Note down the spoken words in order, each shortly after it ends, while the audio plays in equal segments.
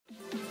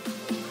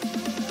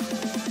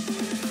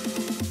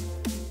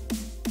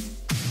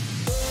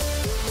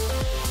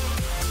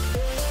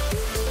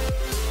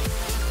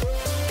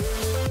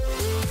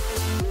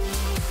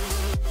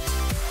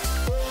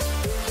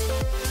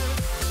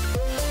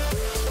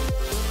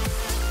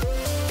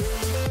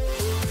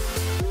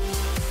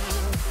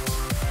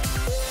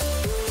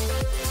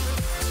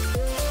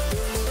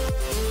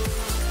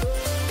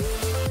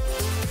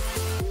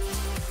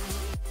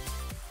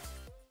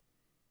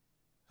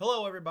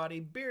everybody,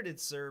 Bearded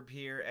Serb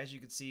here. As you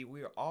can see,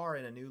 we are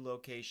in a new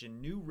location,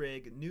 new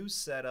rig, new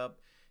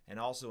setup, and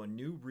also a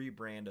new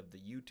rebrand of the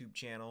YouTube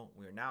channel.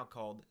 We are now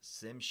called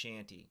Sim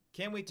Shanty.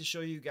 Can't wait to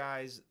show you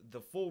guys the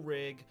full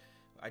rig.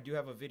 I do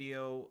have a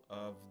video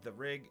of the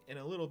rig in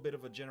a little bit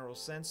of a general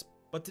sense,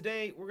 but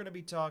today we're going to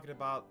be talking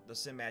about the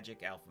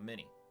Simagic Alpha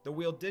Mini. The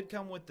wheel did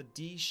come with the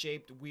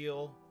D-shaped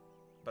wheel,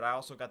 but I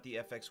also got the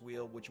FX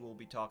wheel, which we'll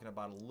be talking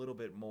about a little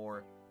bit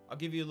more. I'll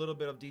give you a little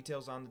bit of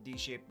details on the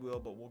D-shaped wheel,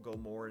 but we'll go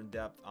more in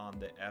depth on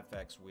the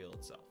FX wheel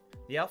itself.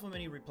 The Alpha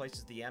Mini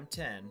replaces the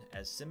M10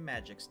 as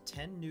Simagic's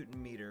 10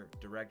 Nm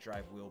direct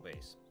drive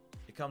wheelbase.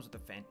 It comes with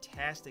a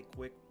fantastic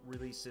quick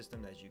release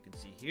system, as you can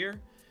see here,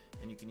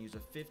 and you can use a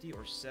 50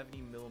 or 70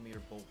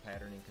 millimeter bolt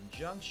pattern in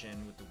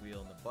conjunction with the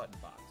wheel and the button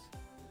box.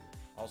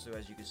 Also,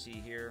 as you can see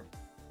here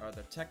are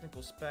the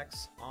technical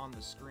specs on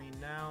the screen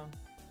now.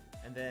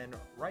 And then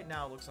right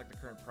now it looks like the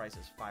current price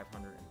is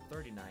 $539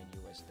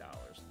 US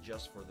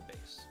just for the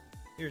base.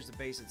 Here's the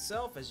base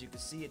itself. As you can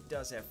see, it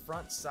does have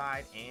front,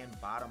 side, and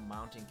bottom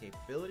mounting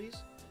capabilities.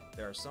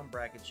 There are some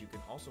brackets you can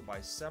also buy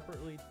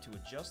separately to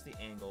adjust the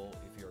angle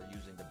if you are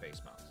using the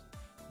base mounts.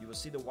 You will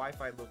see the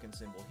Wi-Fi looking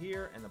symbol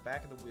here, and the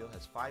back of the wheel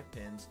has 5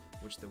 pins,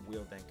 which the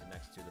wheel then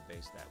connects to the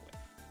base that way.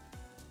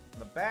 On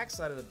the back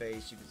side of the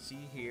base, you can see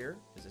here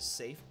is a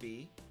safe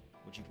B,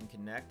 which you can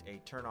connect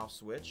a turn-off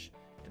switch,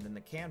 and then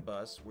the CAN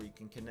bus where you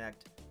can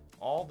connect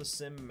all the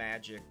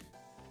Simagic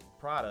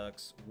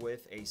products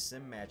with a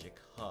Simagic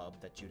hub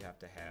that you'd have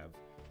to have,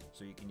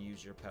 so you can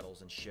use your pedals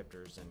and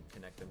shifters and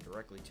connect them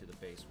directly to the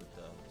base with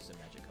the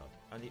Simagic hub.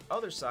 On the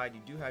other side,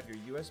 you do have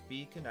your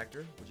USB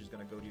connector, which is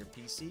going to go to your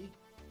PC,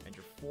 and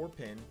your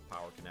 4-pin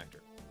power connector.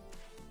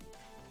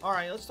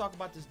 Alright, let's talk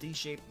about this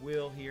D-shaped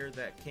wheel here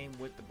that came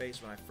with the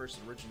base when I first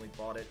originally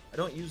bought it. I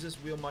don't use this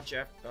wheel much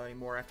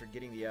anymore after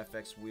getting the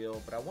FX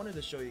wheel, but I wanted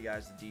to show you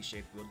guys the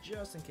D-shaped wheel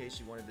just in case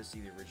you wanted to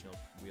see the original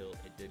wheel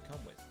it did come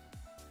with.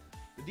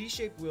 The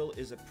D-shaped wheel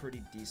is a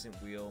pretty decent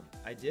wheel.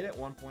 I did at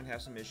one point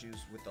have some issues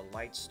with the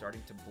lights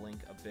starting to blink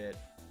a bit,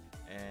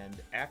 and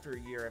after a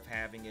year of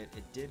having it,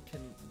 it did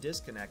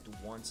disconnect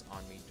once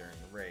on me during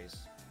the race.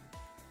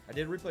 I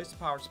did replace the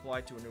power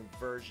supply to a new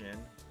version,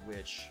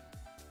 which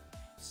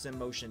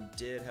SimMotion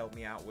did help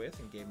me out with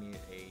and gave me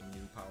a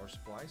new power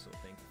supply, so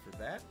thank you for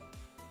that.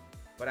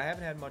 But I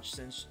haven't had much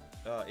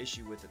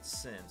issue with it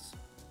since.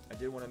 I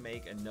did want to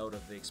make a note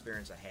of the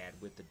experience I had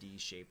with the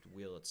D-shaped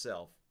wheel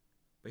itself.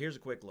 But here's a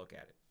quick look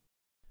at it.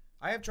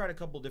 I have tried a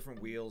couple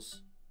different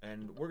wheels,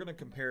 and we're going to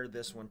compare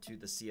this one to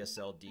the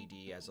CSL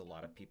DD, as a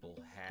lot of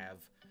people have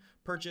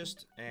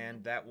purchased,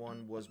 and that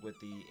one was with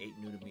the 8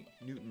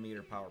 Newton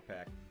meter power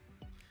pack.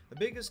 The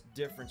biggest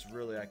difference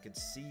really I could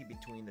see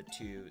between the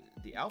two,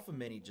 the Alpha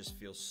Mini just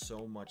feels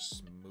so much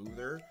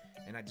smoother,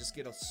 and I just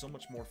get so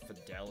much more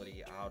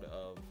fidelity out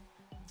of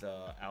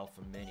the Alpha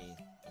Mini.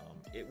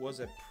 It was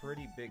a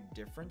pretty big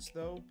difference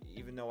though.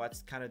 Even though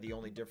that's kind of the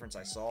only difference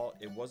I saw,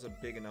 it was a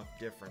big enough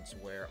difference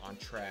where on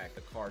track the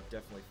car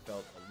definitely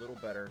felt a little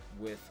better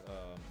with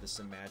the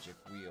Simagic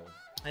wheel.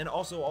 And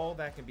also all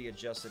that can be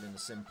adjusted in the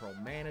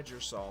SimPro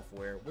Manager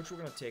software, which we're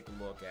going to take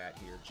a look at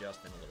here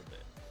just in a little bit.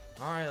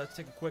 Alright, let's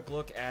take a quick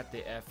look at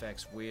the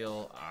FX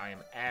wheel. I am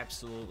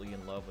absolutely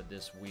in love with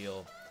this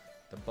wheel.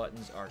 The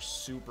buttons are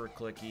super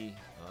clicky.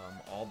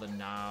 All the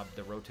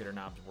rotator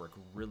knobs work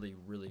really,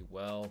 really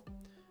well.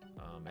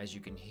 As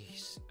you can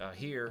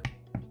hear,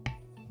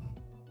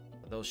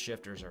 those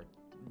shifters are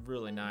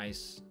really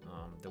nice.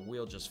 The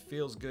wheel just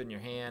feels good in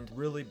your hand.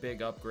 Really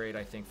big upgrade,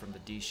 I think, from the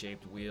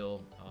D-shaped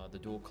wheel. The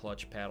dual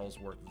clutch paddles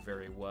work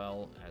very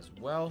well as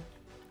well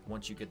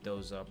once you get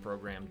those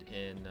programmed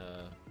in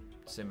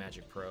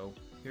Simagic Pro.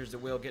 Here's the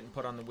wheel getting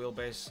put on the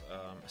wheelbase.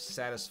 A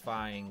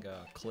satisfying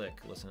click.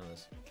 Listen to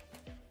this.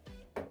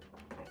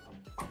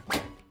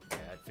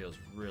 Yeah, it feels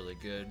really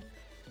good.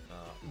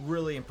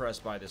 Really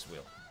impressed by this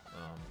wheel.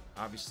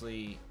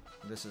 Obviously,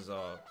 this is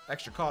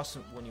extra cost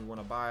when you want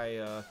to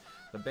buy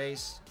the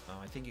base.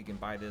 I think you can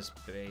buy this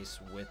base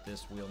with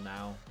this wheel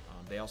now.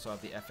 They also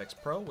have the FX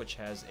Pro, which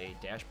has a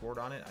dashboard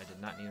on it. I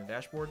did not need a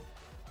dashboard.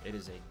 It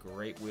is a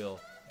great wheel,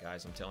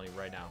 guys. I'm telling you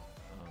right now.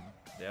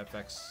 The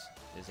FX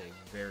is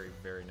a very,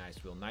 very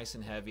nice wheel. Nice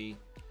and heavy,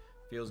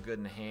 feels good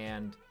in the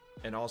hand,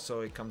 and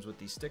also it comes with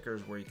these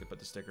stickers where you can put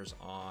the stickers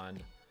on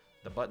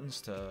the buttons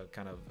to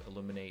kind of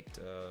illuminate,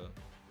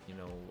 you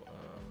know,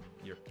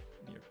 your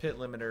pit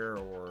limiter,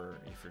 or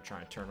if you're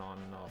trying to turn on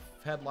and off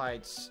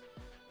headlights,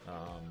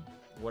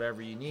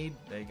 whatever you need,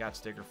 they got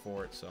sticker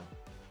for it. So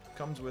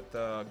comes with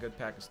a good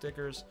pack of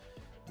stickers.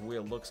 The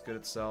wheel looks good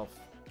itself,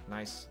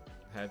 nice,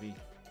 heavy,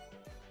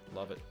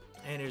 love it.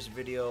 And here's a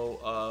video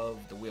of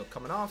the wheel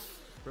coming off.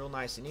 Real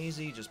nice and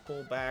easy. Just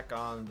pull back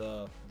on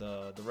the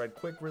red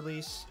quick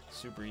release.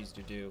 Super easy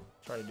to do.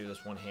 Try to do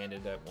this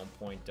one-handed at one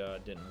point.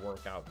 Didn't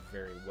work out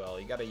very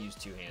well. You got to use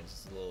 2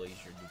 hands. It's a little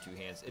easier to do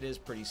 2 hands. It is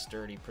pretty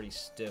sturdy, pretty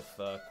stiff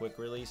quick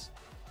release.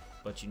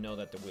 but you know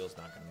that the wheel's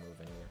not going to move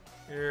anywhere.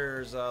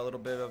 Here's a little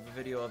bit of a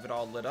video of it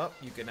all lit up.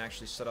 You can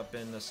actually set up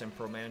in the Sim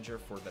Pro Manager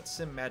for that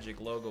Simagic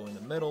logo in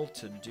the middle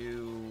to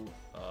do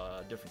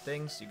different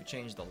things. You can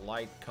change the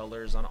light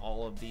colors on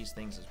all of these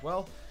things as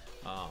well.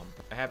 I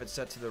have it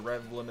set to the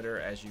rev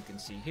limiter, as you can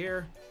see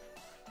here.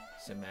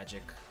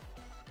 Simagic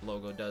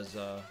logo does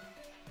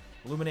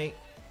illuminate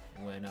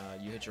when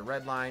you hit your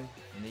red line,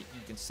 and you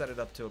can set it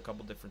up to a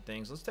couple different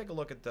things. Let's take a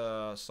look at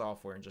the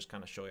software and just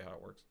kind of show you how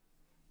it works.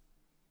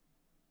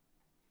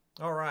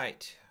 All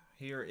right,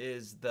 here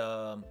is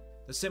the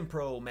Sim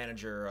Pro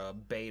Manager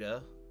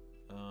beta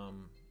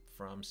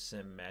from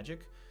Simagic.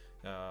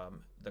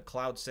 The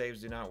cloud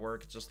saves do not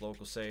work, it's just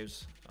local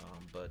saves.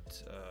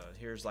 But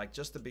here's like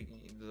just the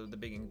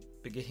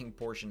beginning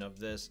portion of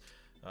this.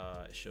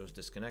 It shows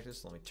disconnected,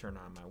 so let me turn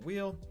on my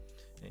wheel,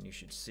 and you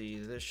should see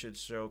this should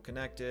show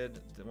connected.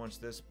 Once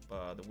this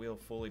the wheel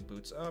fully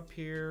boots up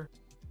here,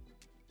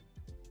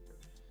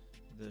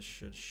 this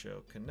should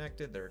show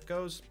connected. There it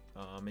goes.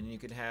 And you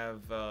can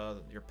have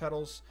your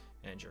pedals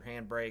and your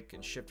handbrake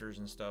and shifters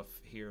and stuff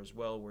here as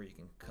well, where you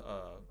can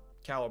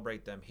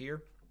calibrate them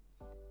here.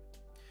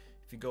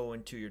 If you go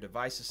into your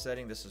devices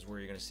setting, this is where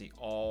you're going to see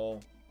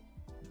all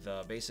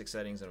the basic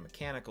settings and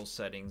mechanical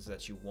settings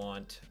that you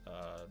want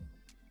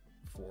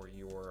for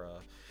your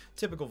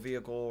typical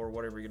vehicle or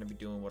whatever you're going to be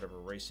doing, whatever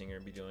racing you're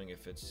going to be doing,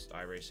 if it's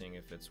iRacing,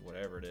 if it's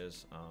whatever it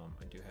is.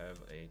 I do have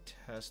a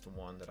test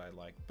one that I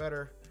like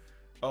better.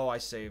 Oh, I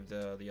saved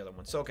the other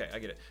one. So, okay, I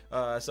get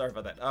it. Sorry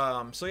about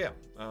that. So, yeah,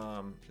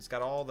 it's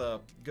got all the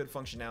good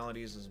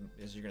functionalities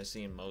as you're going to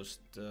see in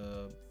most,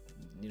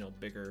 you know,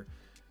 bigger,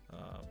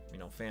 you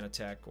know,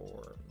 Fanatec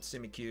or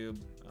Simicube.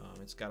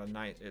 It's got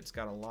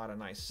a lot of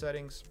nice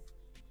settings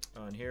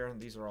on here.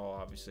 And these are all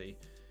obviously,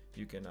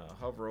 you can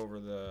hover over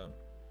the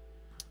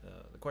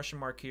question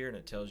mark here, and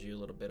it tells you a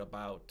little bit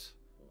about.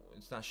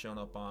 It's not showing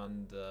up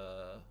on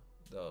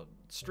the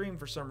stream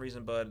for some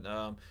reason, but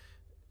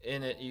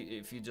in it,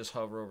 if you just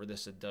hover over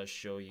this, it does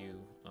show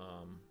you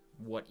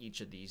what each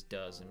of these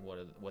does and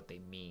what they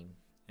mean.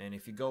 And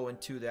if you go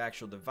into the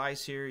actual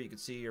device here, you can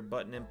see your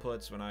button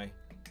inputs. When I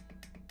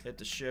hit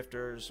the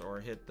shifters or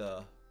hit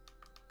the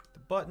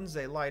buttons,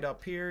 they light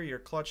up here. Your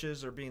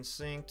clutches are being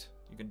synced.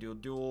 You can do a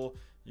dual.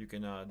 You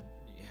can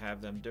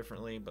have them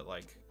differently, but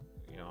like,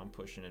 you know, I'm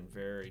pushing in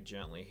very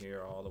gently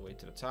here all the way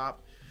to the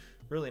top.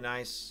 Really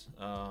nice.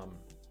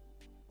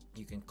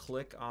 You can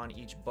click on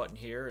each button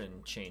here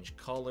and change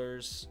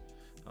colors,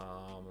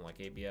 like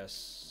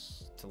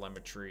ABS,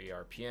 telemetry,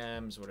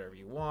 RPMs, whatever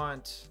you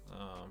want.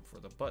 For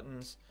the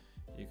buttons,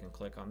 you can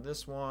click on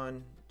this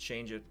one,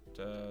 change it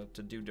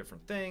to do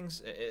different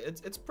things.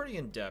 It's pretty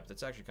in-depth.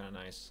 It's actually kind of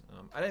nice.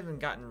 I haven't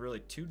gotten really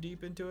too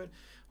deep into it.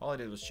 All I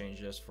did was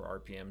change this for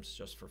RPMs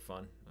just for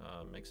fun.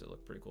 Makes it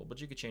look pretty cool. But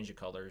you can change the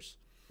colors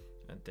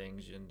and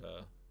things, and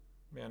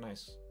yeah,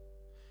 nice.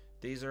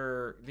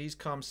 These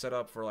come set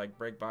up for like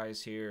brake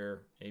bias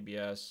here,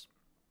 ABS,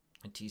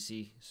 and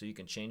TC, so you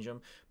can change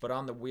them. But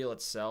on the wheel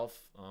itself,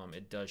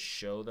 it does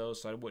show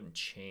those, so I wouldn't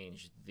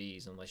change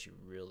these unless you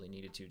really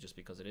needed to, just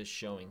because it is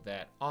showing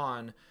that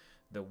on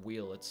the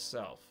wheel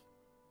itself.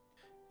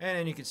 And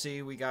then you can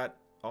see we got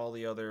all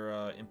the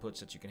other inputs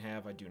that you can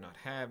have. I do not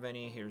have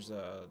any. Here's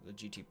the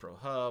GT Pro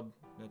hub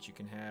that you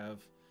can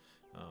have.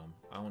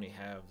 I only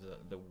have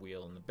the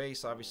wheel and the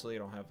base. Obviously, I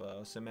don't have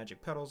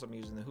Simagic pedals. I'm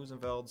using the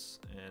Heusinkvelds,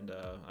 and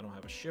I don't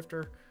have a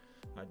shifter.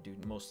 I do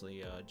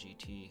mostly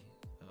GT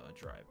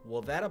drive.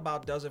 Well, that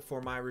about does it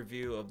for my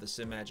review of the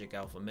Simagic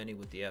Alpha Mini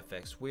with the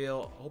FX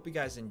wheel. I hope you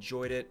guys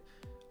enjoyed it.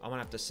 I'm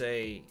gonna have to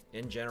say,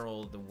 in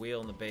general, the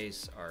wheel and the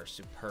base are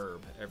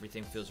superb.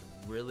 Everything feels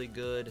really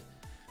good.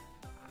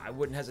 I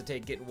wouldn't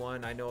hesitate getting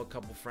one. I know a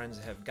couple friends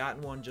have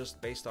gotten one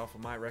just based off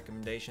of my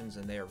recommendations,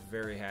 and they are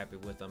very happy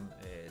with them.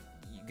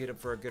 You get it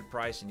for a good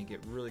price, and you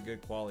get really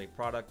good quality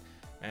product.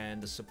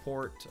 And the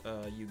support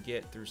you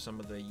get through some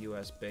of the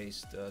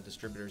US-based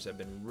distributors have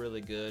been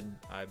really good.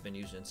 I've been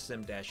using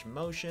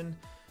Sim-Motion.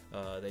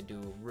 They do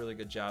a really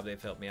good job.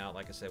 They've helped me out,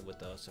 like I said, with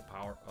the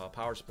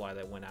power supply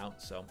that went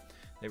out. So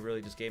they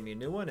really just gave me a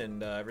new one,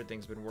 and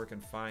everything's been working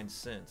fine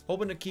since.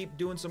 Hoping to keep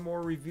doing some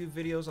more review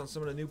videos on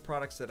some of the new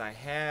products that I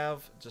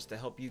have, just to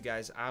help you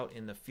guys out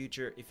in the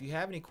future. If you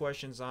have any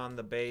questions on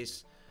the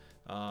base,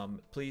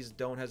 please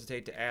don't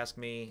hesitate to ask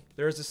me.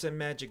 There's a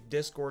Simagic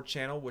Discord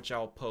channel, which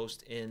I'll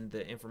post in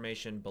the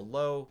information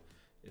below.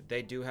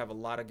 They do have a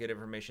lot of good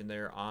information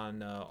there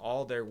on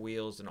all their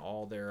wheels and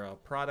all their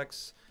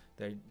products.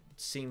 They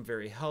seem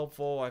very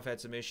helpful. I've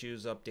had some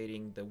issues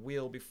updating the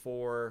wheel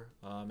before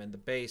and the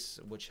base,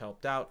 which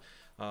helped out.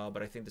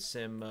 But I think the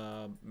Sim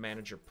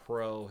Manager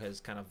Pro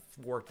has kind of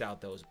worked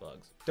out those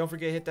bugs. Don't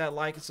forget to hit that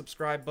like and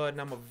subscribe button.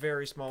 I'm a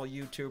very small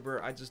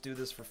YouTuber. I just do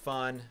this for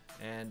fun.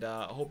 And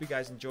I hope you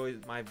guys enjoy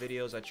my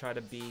videos. I try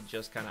to be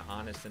just kind of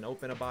honest and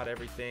open about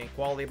everything.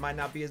 Quality might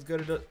not be as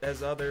good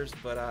as others,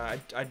 but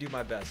I do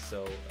my best.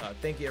 So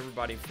thank you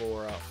everybody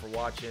for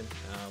watching.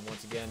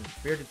 Once again,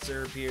 Bearded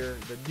Syrup here,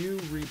 the new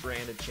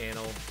rebranded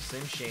channel,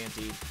 Sim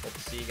Shanty. Hope to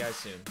see you guys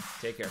soon.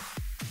 Take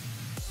care.